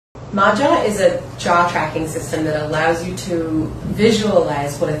MODJAW is a jaw tracking system that allows you to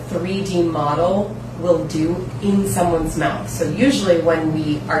visualize what a 3D model will do in someone's mouth. So usually when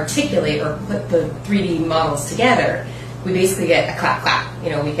we articulate or put the 3D models together, we basically get a clap clap,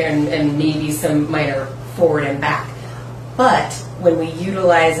 we can, and maybe some minor forward and back. But when we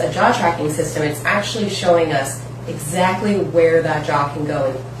utilize a jaw tracking system, it's actually showing us exactly where that jaw can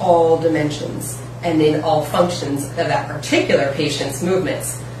go in all dimensions and in all functions of that particular patient's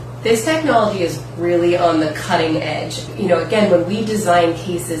movements. This technology is really on the cutting edge. Again, when we design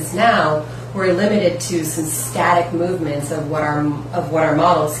cases now, we're limited to some static movements of what our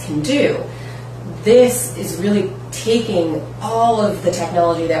models can do. This is really taking all of the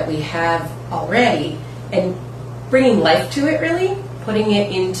technology that we have already and bringing life to it, really, putting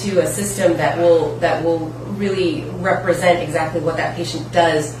it into a system that will really represent exactly what that patient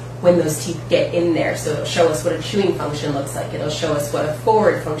does when those teeth get in there. So it'll show us what a chewing function looks like. It'll show us what a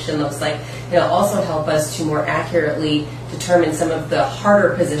forward function looks like. It'll also help us to more accurately determine some of the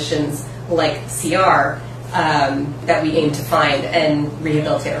harder positions like CR that we aim to find and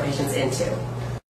rehabilitate our patients into.